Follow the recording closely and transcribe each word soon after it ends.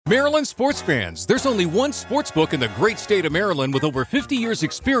Maryland sports fans, there's only one sports book in the great state of Maryland with over 50 years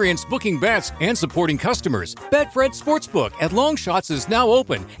experience booking bets and supporting customers. Betfred Sportsbook at Longshots is now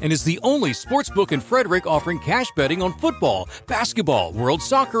open and is the only sportsbook in Frederick offering cash betting on football, basketball, world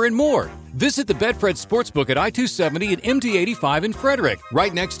soccer, and more. Visit the Betfred Sportsbook at I-270 and MD-85 in Frederick,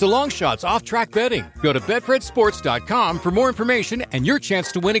 right next to Longshots off-track betting. Go to BetfredSports.com for more information and your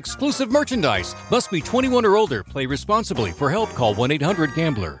chance to win exclusive merchandise. Must be 21 or older. Play responsibly. For help, call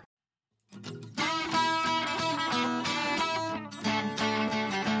 1-800-GAMBLER.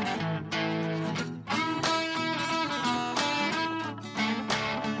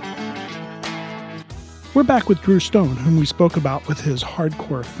 We're back with Drew Stone, whom we spoke about with his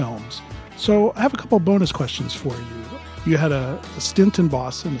hardcore films. So I have a couple bonus questions for you. You had a stint in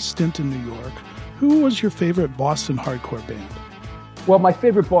Boston, a stint in New York. Who was your favorite Boston hardcore band? Well, my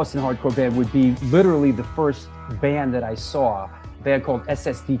favorite Boston hardcore band would be literally the first band that I saw, a band called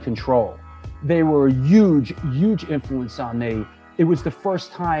SSD Control. They were a huge influence on me. It was the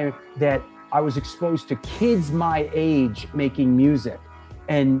first time that I was exposed to kids my age making music.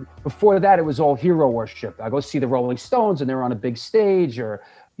 And before that, it was all hero worship. I go see the Rolling Stones and they're on a big stage, or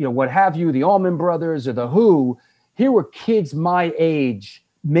what have you, the Allman Brothers or the Who. Here were kids my age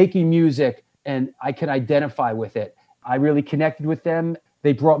making music, and I could identify with it. I really connected with them.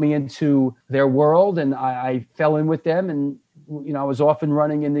 They brought me into their world, and I fell in with them. And, I was off and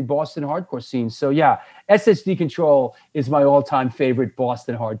running in the Boston hardcore scene. So, yeah, SSD Control is my all-time favorite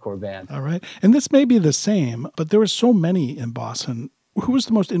Boston hardcore band. All right. And this may be the same, but there were so many in Boston. Who was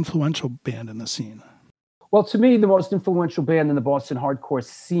the most influential band in the scene? Well, to me, the most influential band in the Boston hardcore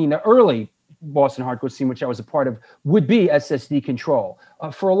scene, the early Boston hardcore scene, which I was a part of, would be SSD Control.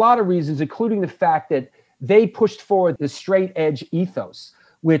 For a lot of reasons, including the fact that they pushed forward the straight edge ethos,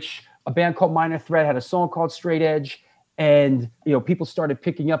 which a band called Minor Threat had a song called Straight Edge, and people started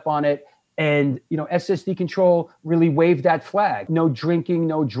picking up on it. And SSD Control really waved that flag. No drinking,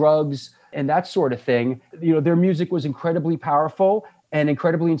 no drugs, and that sort of thing. Their music was incredibly powerful and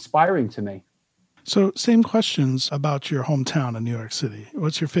incredibly inspiring to me. So same questions about your hometown in New York City.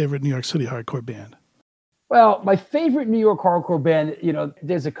 What's your favorite New York City hardcore band? Well, my favorite New York hardcore band,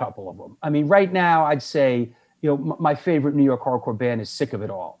 there's a couple of them. I mean, right now I'd say, my favorite New York hardcore band is Sick of It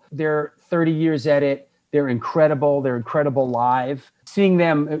All. They're 30 years at it. They're incredible. They're incredible live. Seeing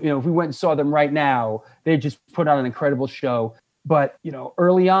them, if we went and saw them right now, they just put on an incredible show. But,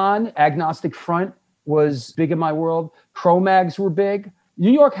 early on, Agnostic Front was big in my world. Cro-Mags were big.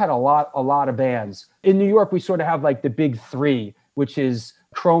 New York had a lot of bands. In New York, we sort of have like the big three, which is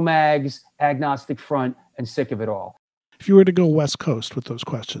Cro-Mags, Agnostic Front, and Sick of It All. If you were to go West Coast with those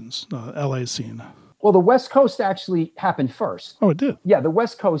questions, LA scene. Well, the West Coast actually happened first. Oh, it did? Yeah, the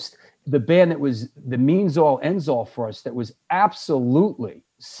West Coast, the band that was the means all, ends all for us, that was absolutely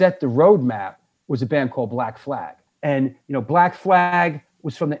set the roadmap, was a band called Black Flag. And, Black Flag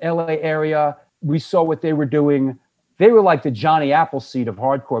was from the LA area. We saw what they were doing. They were like the Johnny Appleseed of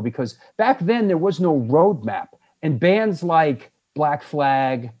hardcore, because back then there was no roadmap. And bands like Black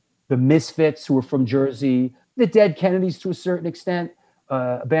Flag, the Misfits, who were from Jersey, the Dead Kennedys to a certain extent,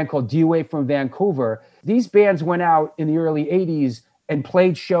 a band called D-Wave from Vancouver. These bands went out in the early 80s and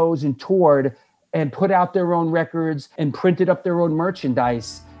played shows and toured and put out their own records and printed up their own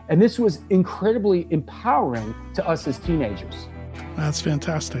merchandise. And this was incredibly empowering to us as teenagers. That's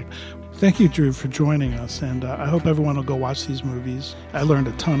fantastic. Thank you, Drew, for joining us, and I hope everyone will go watch these movies. I learned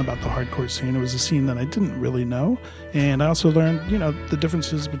a ton about the hardcore scene. It was a scene that I didn't really know, and I also learned, the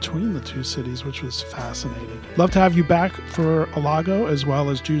differences between the two cities, which was fascinating. Love to have you back for Alago as well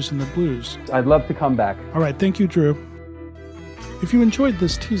as Jews and the Blues. I'd love to come back. All right, thank you, Drew. If you enjoyed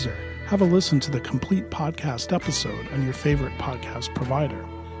this teaser, have a listen to the complete podcast episode on your favorite podcast provider.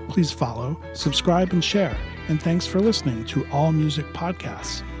 Please follow, subscribe, and share. And thanks for listening to All Music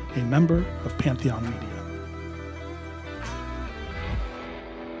Podcasts, a member of Pantheon Media.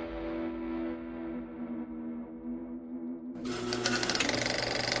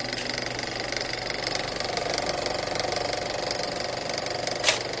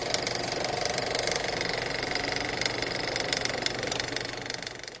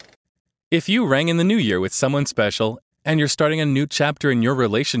 If you rang in the new year with someone special and you're starting a new chapter in your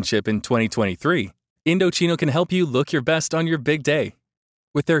relationship in 2023, Indochino can help you look your best on your big day.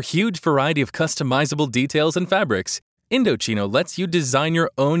 With their huge variety of customizable details and fabrics, Indochino lets you design your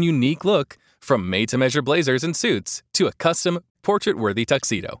own unique look, from made-to-measure blazers and suits to a custom, portrait-worthy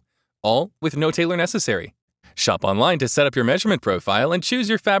tuxedo, all with no tailor necessary. Shop online to set up your measurement profile and choose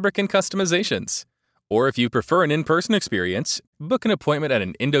your fabric and customizations. Or if you prefer an in-person experience, book an appointment at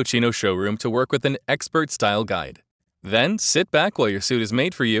an Indochino showroom to work with an expert style guide. Then sit back while your suit is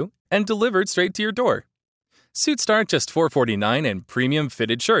made for you and delivered straight to your door. Suits start just $4.49 and premium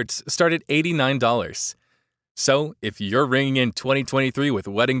fitted shirts start at $89. So, if you're ringing in 2023 with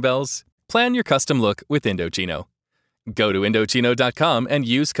wedding bells, plan your custom look with Indochino. Go to Indochino.com and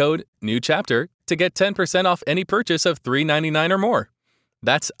use code NEWCHAPTER to get 10% off any purchase of $3.99 or more.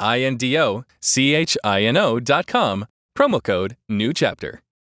 That's INDOCHINO.com, promo code NEWCHAPTER.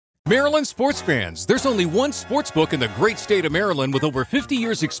 Maryland sports fans, there's only one sports book in the great state of Maryland with over 50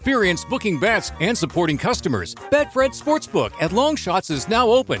 years experience booking bets and supporting customers. Betfred Sportsbook at Longshots is now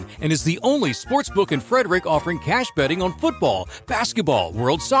open and is the only sportsbook in Frederick offering cash betting on football, basketball,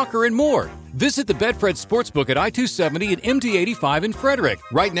 world soccer, and more. Visit the Betfred Sportsbook at I-270 and MD-85 in Frederick,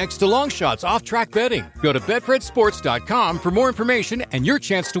 right next to Longshots off-track betting. Go to BetfredSports.com for more information and your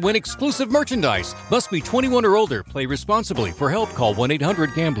chance to win exclusive merchandise. Must be 21 or older. Play responsibly. For help, call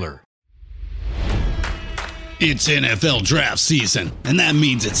 1-800-GAMBLER. It's NFL draft season, and that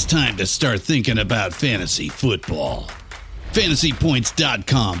means it's time to start thinking about fantasy football.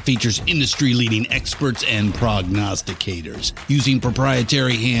 FantasyPoints.com features industry-leading experts and prognosticators using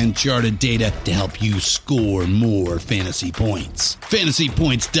proprietary hand-charted data to help you score more fantasy points.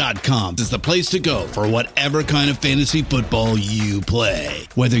 FantasyPoints.com is the place to go for whatever kind of fantasy football you play.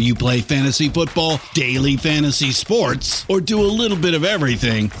 Whether you play fantasy football, daily fantasy sports, or do a little bit of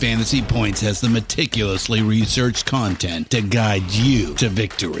everything, Fantasy Points has the meticulously researched content to guide you to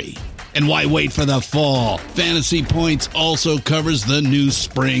victory. And why wait for the fall? Fantasy Points also covers the new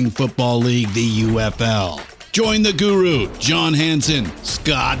spring football league, the UFL. Join the guru, John Hansen,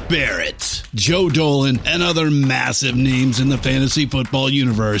 Scott Barrett, Joe Dolan, and other massive names in the fantasy football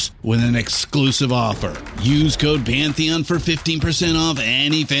universe with an exclusive offer. Use code Pantheon for 15% off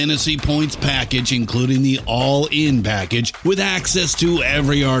any Fantasy Points package, including the all-in package, with access to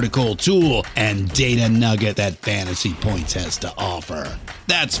every article, tool, and data nugget that Fantasy Points has to offer.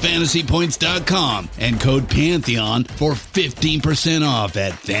 That's FantasyPoints.com and code Pantheon for 15% off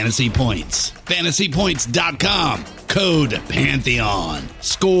at Fantasy Points. FantasyPoints.com, code Pantheon.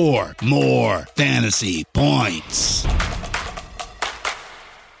 Score more fantasy points.